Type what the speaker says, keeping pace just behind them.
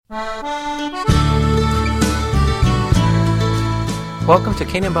Welcome to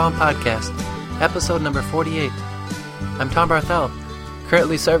Kingdom Bound Podcast, episode number 48. I'm Tom Barthel,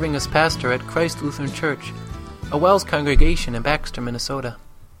 currently serving as pastor at Christ Lutheran Church, a WELS congregation in Baxter, Minnesota.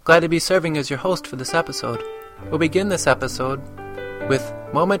 Glad to be serving as your host for this episode. We'll begin this episode with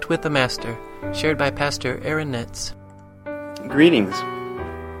Moment with the Master, shared by Pastor Aaron Nitz. Greetings.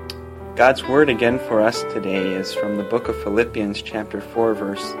 God's word again for us today is from the book of Philippians chapter 4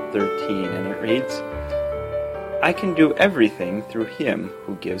 verse 13, and it reads, I can do everything through Him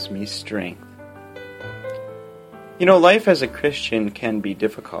who gives me strength. You know, life as a Christian can be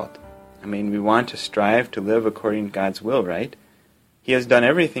difficult. We want to strive to live according to God's will, right? He has done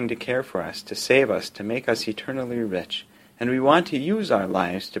everything to care for us, to save us, to make us eternally rich, and we want to use our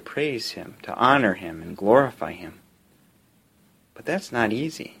lives to praise Him, to honor Him, and glorify Him. But that's not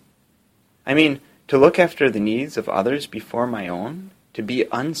easy. To look after the needs of others before my own, to be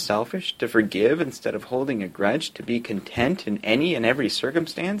unselfish, to forgive instead of holding a grudge, to be content in any and every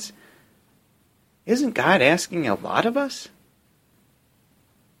circumstance? Isn't God asking a lot of us?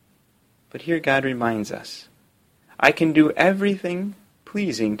 But here God reminds us, I can do everything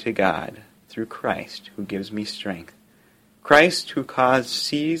pleasing to God through Christ who gives me strength. Christ who caused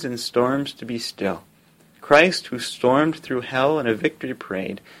seas and storms to be still. Christ who stormed through hell in a victory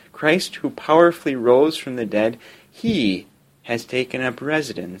parade. Christ who powerfully rose from the dead. He has taken up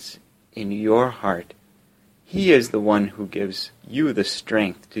residence in your heart. He is the one who gives you the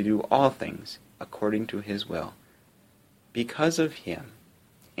strength to do all things according to His will. Because of Him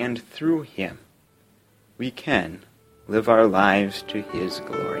and through Him, we can live our lives to His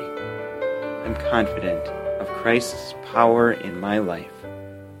glory. I'm confident of Christ's power in my life,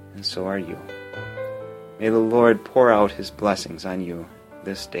 and so are you. May the Lord pour out His blessings on you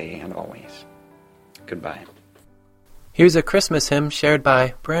this day and always. Goodbye. Here's a Christmas hymn shared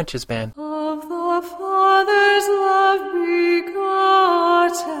by Branches Band. Of the Father's love begotten,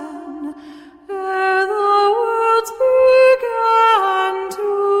 ere the worlds began to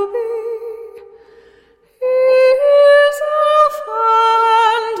be, He is Alpha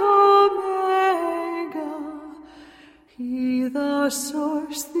and Omega, He the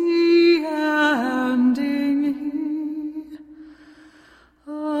source, the ending, He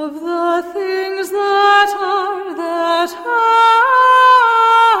of the things that are, that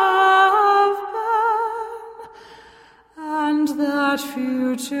have been, and that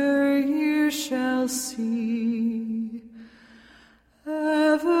future years shall see,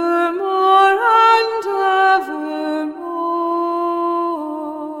 evermore and evermore.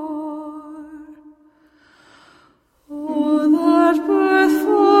 Oh, that birth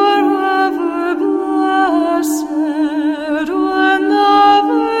forever blessed, when the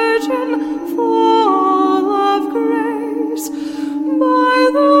Virgin full of grace, by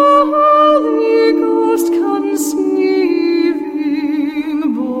the Holy Ghost conceiving,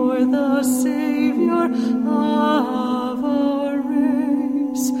 bore the Savior of our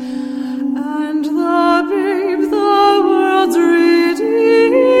race, and the babe, the world's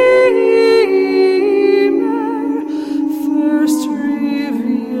Redeemer, first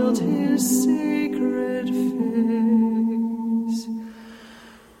revealed His sacred face.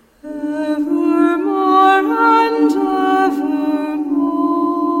 Evermore and evermore.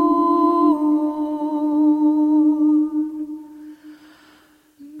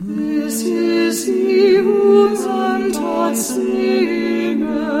 This is He whom untaught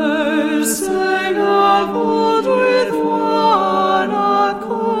singers sang of old with one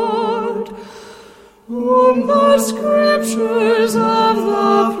accord, whom the scriptures of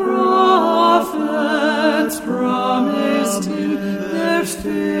the prophets promised in their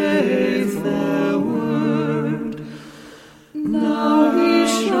faithful word. Now He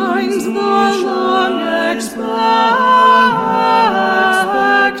shines the long expected.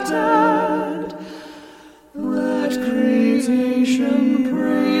 Let creation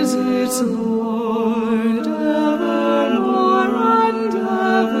praise its Lord evermore and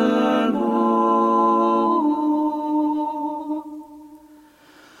evermore.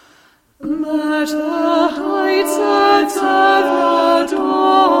 Let the heights of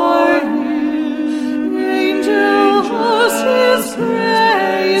adore Him, angel hosts His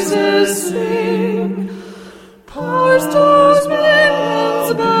praises sing, powers, dominions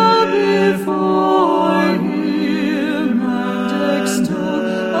bow before Him, and extol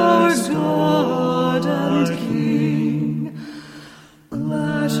our God and King.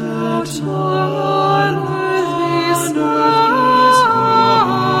 Let no tongue on earth be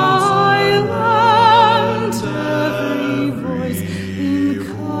silent, every voice in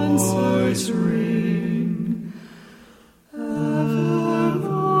concert ring,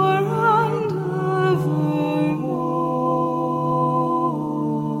 evermore and evermore.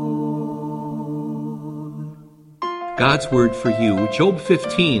 God's Word for you, Job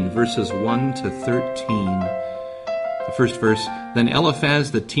 15, verses 1 to 13. The first verse, Then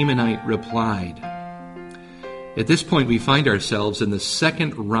Eliphaz the Temanite replied. At this point, we find ourselves in the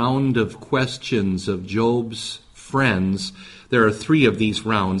second round of questions of Job's friends. There are 3 of these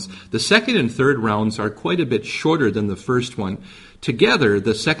rounds. The second and third rounds are quite a bit shorter than the first one. Together,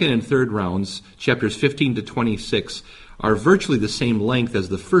 the second and third rounds, chapters 15 to 26, are virtually the same length as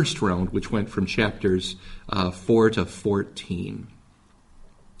the first round, which went from chapters 4 to 14.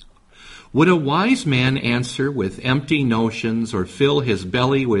 Would a wise man answer with empty notions or fill his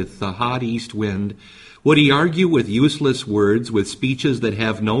belly with the hot east wind? Would he argue with useless words, with speeches that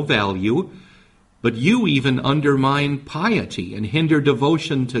have no value? But you even undermine piety and hinder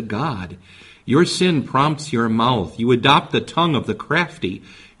devotion to God. Your sin prompts your mouth. You adopt the tongue of the crafty.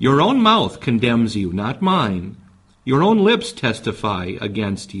 Your own mouth condemns you, not mine. Your own lips testify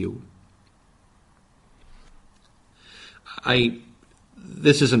against you.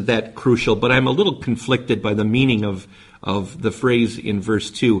 This isn't that crucial, but I'm a little conflicted by the meaning of the phrase in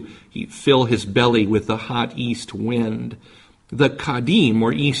verse 2. He fill his belly with the hot east wind. The kadim,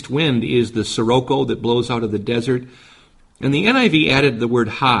 or east wind, is the sirocco that blows out of the desert. And the NIV added the word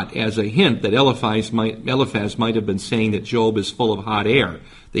hot as a hint that Eliphaz might have been saying that Job is full of hot air.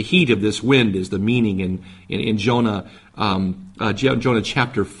 The heat of this wind is the meaning in Jonah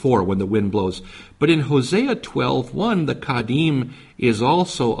chapter 4 when the wind blows. But in Hosea 12:1, the kadim is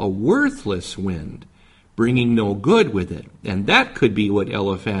also a worthless wind, bringing no good with it. And that could be what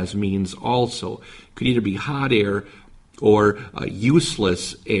Eliphaz means also. It could either be hot air or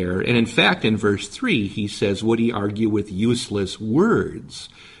useless air. And in fact, in verse 3, he says, would he argue with useless words,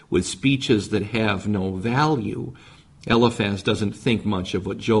 with speeches that have no value? Eliphaz doesn't think much of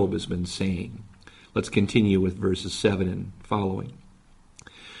what Job has been saying. Let's continue with verses 7 and following.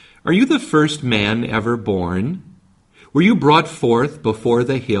 Are you the first man ever born? Were you brought forth before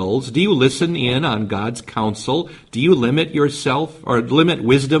the hills? Do you listen in on God's counsel? Do you limit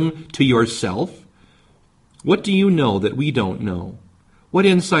wisdom to yourself? What do you know that we don't know? What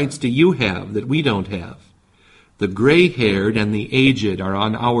insights do you have that we don't have? The gray-haired and the aged are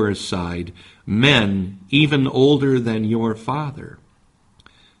on our side, men even older than your father.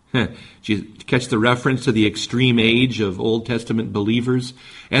 Did you catch the reference to the extreme age of Old Testament believers?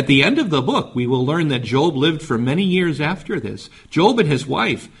 At the end of the book, we will learn that Job lived for many years after this. Job and his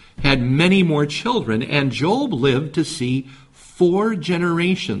wife had many more children, and Job lived to see 4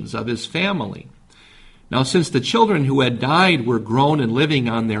 generations of his family. Now, since the children who had died were grown and living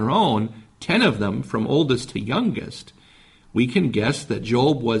on their own, 10 of them from oldest to youngest, we can guess that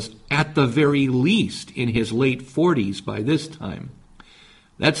Job was at the very least in his late 40s by this time.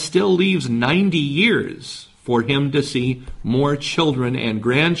 That still leaves 90 years for him to see more children and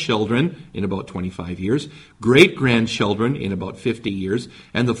grandchildren in about 25 years, great-grandchildren in about 50 years,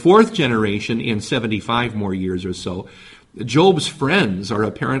 and the 4th generation in 75 more years or so. Job's friends are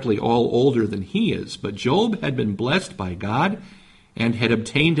apparently all older than he is, but Job had been blessed by God and had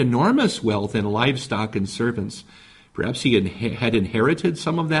obtained enormous wealth in livestock and servants. Perhaps he had inherited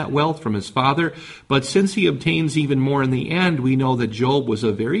some of that wealth from his father, but since he obtains even more in the end, we know that Job was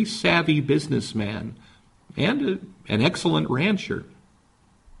a very savvy businessman and an excellent rancher.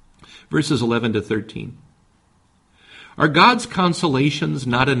 Verses 11 to 13. Are God's consolations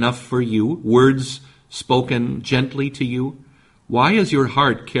not enough for you, words spoken gently to you? Why has your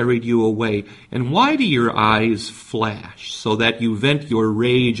heart carried you away? And why do your eyes flash, so that you vent your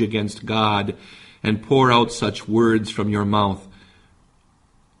rage against God and pour out such words from your mouth?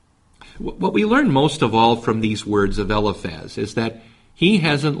 What we learn most of all from these words of Eliphaz is that he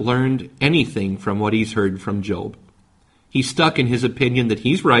hasn't learned anything from what he's heard from Job. He's stuck in his opinion that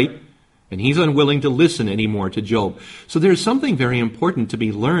he's right, and he's unwilling to listen anymore to Job. So there's something very important to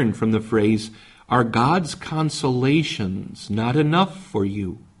be learned from the phrase, are God's consolations not enough for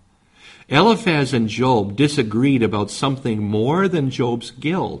you? Eliphaz and Job disagreed about something more than Job's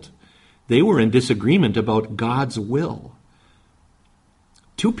guilt. They were in disagreement about God's will.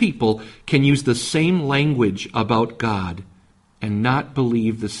 2 people can use the same language about God and not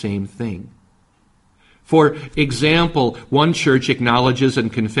believe the same thing. For example, one church acknowledges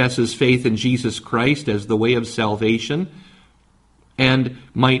and confesses faith in Jesus Christ as the way of salvation, and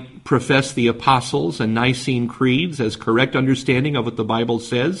might profess the apostles and Nicene creeds as correct understanding of what the Bible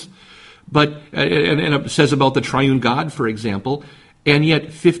says, but and it says about the triune God, for example. And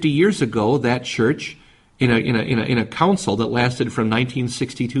yet, 50 years ago, that church, in a council that lasted from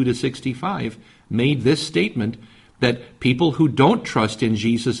 1962 to 65, made this statement that people who don't trust in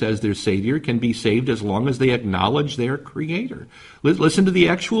Jesus as their Savior can be saved as long as they acknowledge their Creator. Listen to the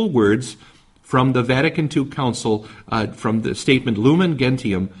actual words from the Vatican II Council, from the statement Lumen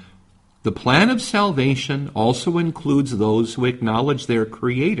Gentium, the plan of salvation also includes those who acknowledge their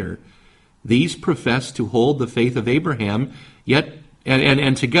Creator. These profess to hold the faith of Abraham, yet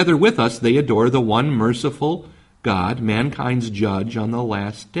and together with us they adore the one merciful God, mankind's judge on the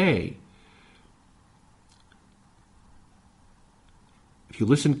last day. If you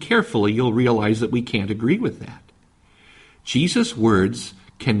listen carefully, you'll realize that we can't agree with that. Jesus' words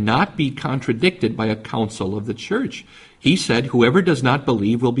cannot be contradicted by a council of the church. He said, whoever does not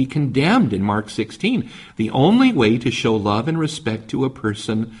believe will be condemned in Mark 16. The only way to show love and respect to a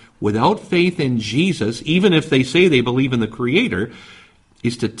person without faith in Jesus, even if they say they believe in the Creator,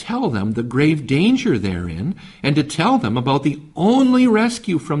 is to tell them the grave danger therein and to tell them about the only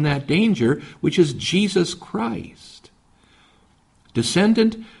rescue from that danger, which is Jesus Christ.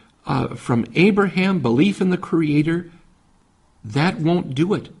 Descendant from Abraham, belief in the Creator, that won't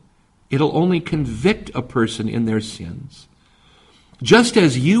do it. It'll only convict a person in their sins. Just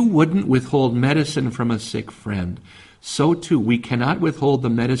as you wouldn't withhold medicine from a sick friend, so too we cannot withhold the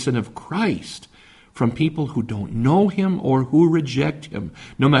medicine of Christ from people who don't know Him or who reject Him,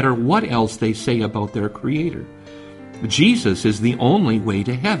 no matter what else they say about their Creator. Jesus is the only way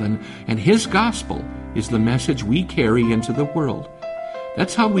to heaven, and His gospel is the message we carry into the world.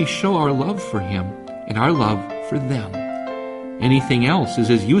 That's how we show our love for Him and our love for them. Anything else is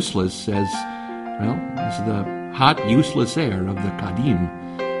as useless as the hot, useless air of the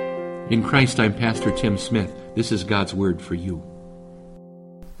Kadim. In Christ, I'm Pastor Tim Smith. This is God's Word for you.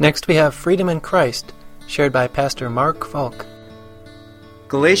 Next we have Freedom in Christ, shared by Pastor Mark Falk.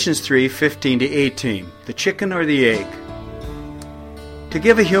 Galatians 3:15-18, the chicken or the egg. To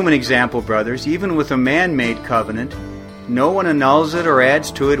give a human example, brothers, even with a man-made covenant, no one annuls it or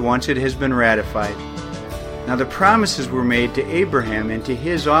adds to it once it has been ratified. Now the promises were made to Abraham and to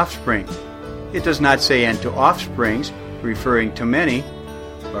his offspring. It does not say and to offsprings, referring to many,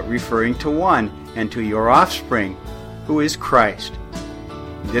 but referring to one, and to your offspring, who is Christ.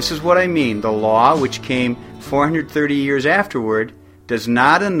 This is what I mean. The law, which came 430 years afterward, does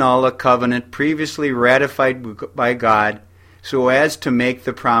not annul a covenant previously ratified by God so as to make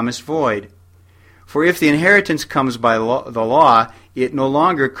the promise void. For if the inheritance comes by the law, it no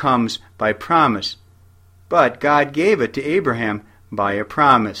longer comes by promise. But God gave it to Abraham by a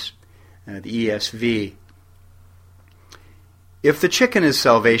promise. The ESV. If the chicken is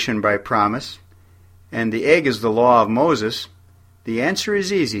salvation by promise, and the egg is the law of Moses, the answer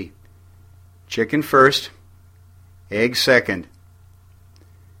is easy. Chicken first, egg second.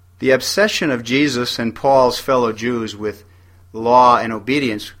 The obsession of Jesus and Paul's fellow Jews with law and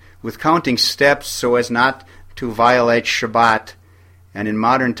obedience, with counting steps so as not to violate Shabbat, and in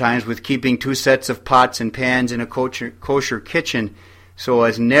modern times with keeping 2 sets of pots and pans in a kosher kitchen so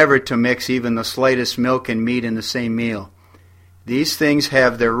as never to mix even the slightest milk and meat in the same meal. These things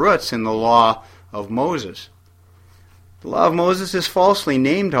have their roots in the law of Moses. The law of Moses is falsely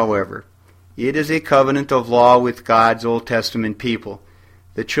named, however. It is a covenant of law with God's Old Testament people,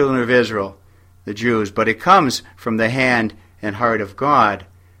 the children of Israel, the Jews, but it comes from the hand and heart of God.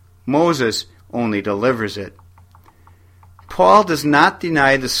 Moses only delivers it. Paul does not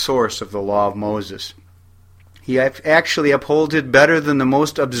deny the source of the law of Moses. He actually upholds it better than the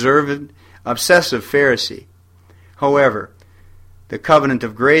most observant, obsessive Pharisee. However, the covenant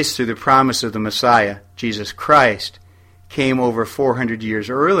of grace through the promise of the Messiah, Jesus Christ, came over 400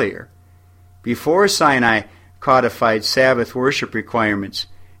 years earlier, before Sinai codified Sabbath worship requirements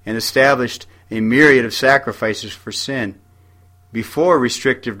and established a myriad of sacrifices for sin, before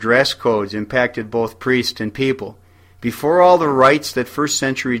restrictive dress codes impacted both priests and people, before all the rites that first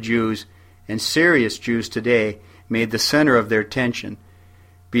century Jews and serious Jews today made the center of their attention.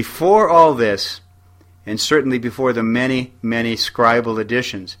 Before all this, and certainly before the many, many scribal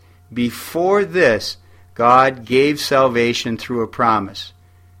additions, before this, God gave salvation through a promise,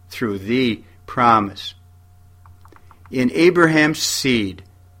 through the promise. In Abraham's seed,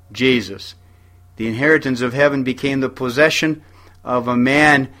 Jesus, the inheritance of heaven became the possession of a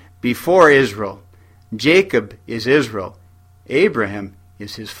man before Israel. Jacob is Israel. Abraham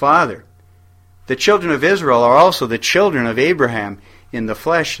is his father. The children of Israel are also the children of Abraham, in the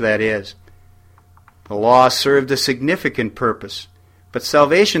flesh, that is. The law served a significant purpose, but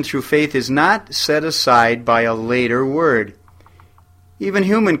salvation through faith is not set aside by a later word. Even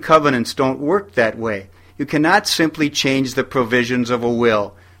human covenants don't work that way. You cannot simply change the provisions of a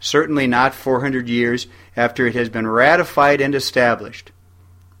will, certainly not 400 years after it has been ratified and established.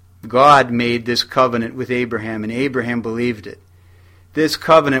 God made this covenant with Abraham, and Abraham believed it. This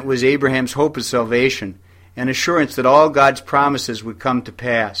covenant was Abraham's hope of salvation, an assurance that all God's promises would come to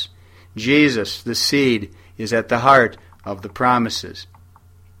pass. Jesus, the seed, is at the heart of the promises.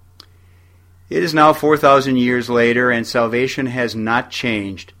 It is now 4,000 years later, and salvation has not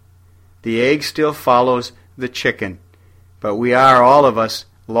changed. The egg still follows the chicken, but we are, all of us,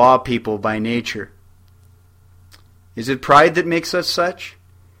 law people by nature. Is it pride that makes us such?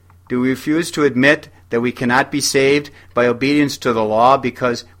 Do we refuse to admit that we cannot be saved by obedience to the law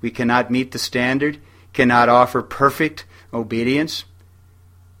because we cannot meet the standard, cannot offer perfect obedience?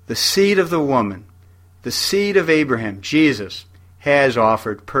 The seed of the woman, the seed of Abraham, Jesus, has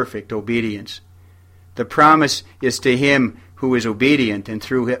offered perfect obedience. The promise is to him who is obedient, and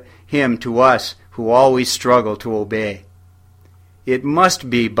through him to us who always struggle to obey. It must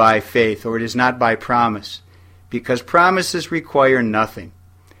be by faith, or it is not by promise, because promises require nothing.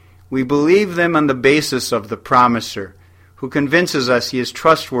 We believe them on the basis of the promiser, who convinces us he is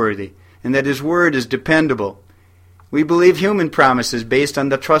trustworthy and that his word is dependable. We believe human promises based on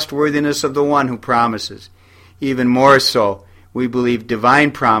the trustworthiness of the one who promises. Even more so, we believe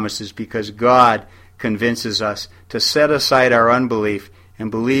divine promises because God convinces us to set aside our unbelief and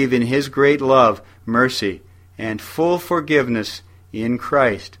believe in his great love, mercy, and full forgiveness in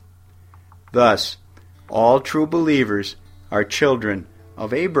Christ. Thus, all true believers are children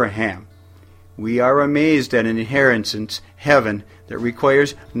of Abraham. We are amazed at an inheritance in heaven that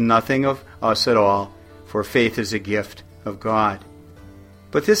requires nothing of us at all, for faith is a gift of God.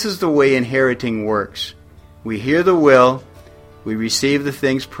 But this is the way inheriting works. We hear the will, we receive the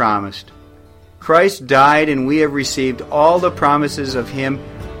things promised. Christ died, and we have received all the promises of him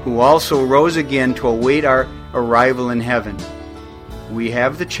who also rose again to await our arrival in heaven. We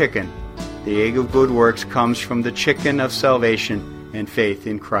have the chicken. The egg of good works comes from the chicken of salvation and faith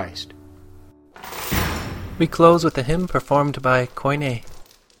in Christ. We close with a hymn performed by Koine.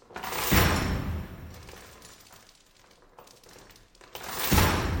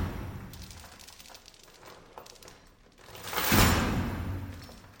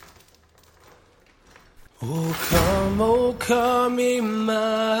 O come, Emmanuel,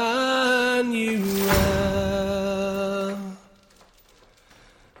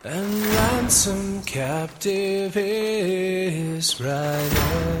 and ransom captive Israel,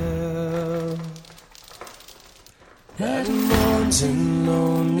 that mourns in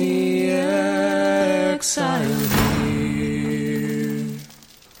lonely exile here,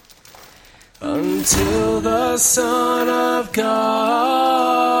 until the Son of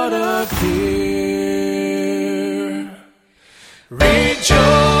God appear.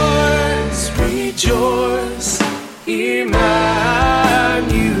 Rejoice, rejoice, Emmanuel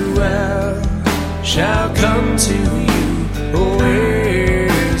shall come to you, O Israel.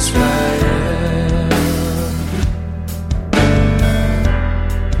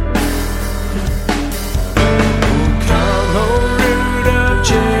 O come, O root of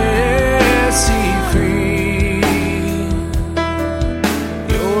Jesse, free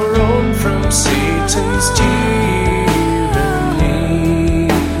your own from Satan's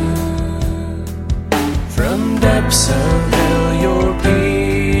depths of hell your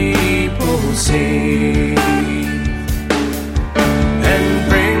people save, and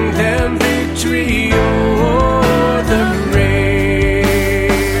bring them victory o'er the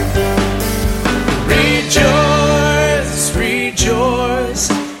grave. Rejoice, rejoice,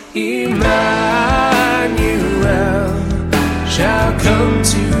 Emmanuel shall come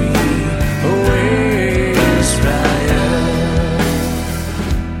to you, O Israel.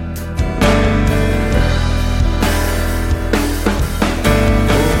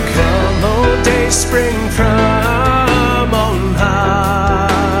 Spring from on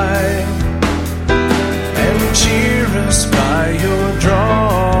high, and cheer us by your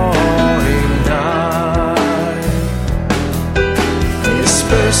drawing nigh.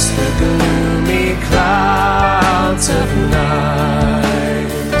 Disperse the gloomy clouds of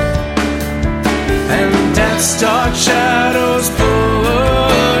night, and death's dark shadows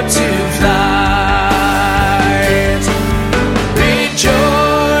put to flight.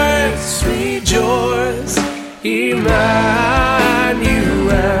 Rejoice,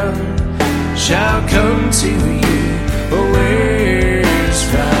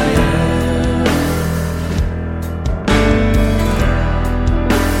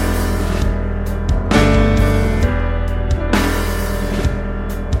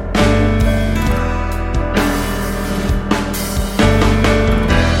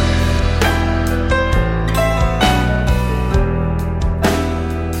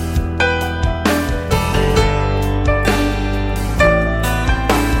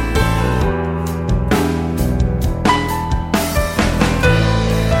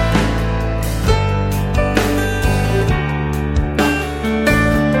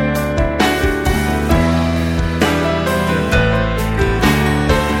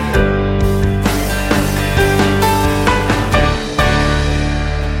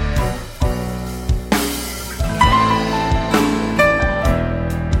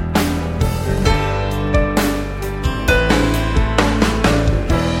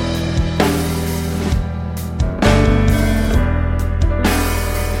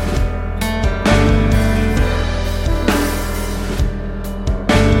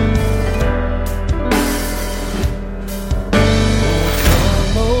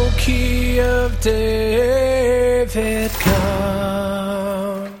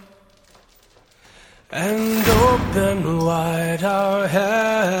 and wide our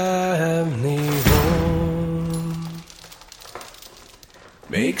heavenly home.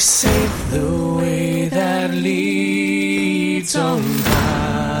 Make safe the way that leads on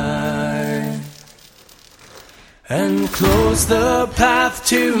high, and close the path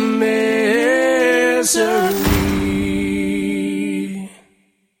to misery.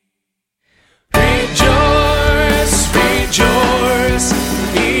 Rejoice, rejoice,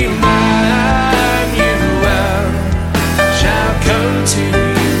 Emmanuel shall come to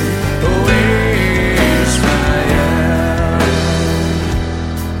you, O Israel.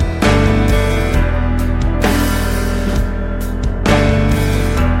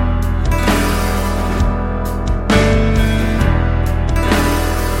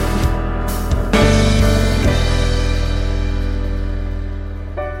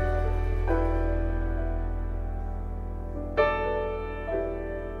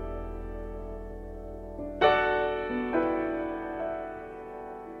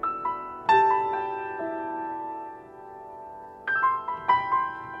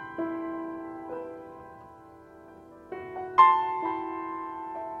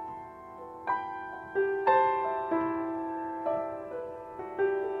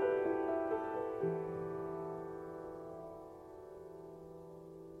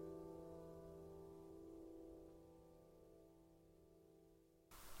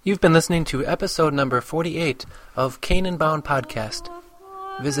 You've been listening to episode number 48 of Canaan Bound Podcast.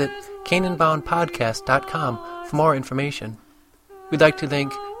 Visit CanaanBoundPodcast.com for more information. We'd like to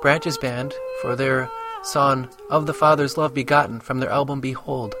thank Branches Band for their song Of the Father's Love Begotten from their album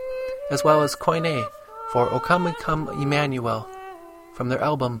Behold, as well as Koine for O Come, Come Emmanuel from their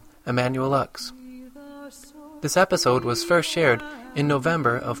album Emmanuel Lux. This episode was first shared in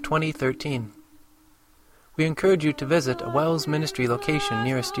November of 2013. We encourage you to visit a WELS ministry location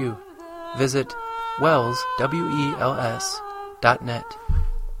nearest you. Visit WELS, WELS.net.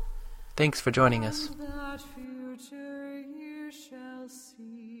 Thanks for joining us.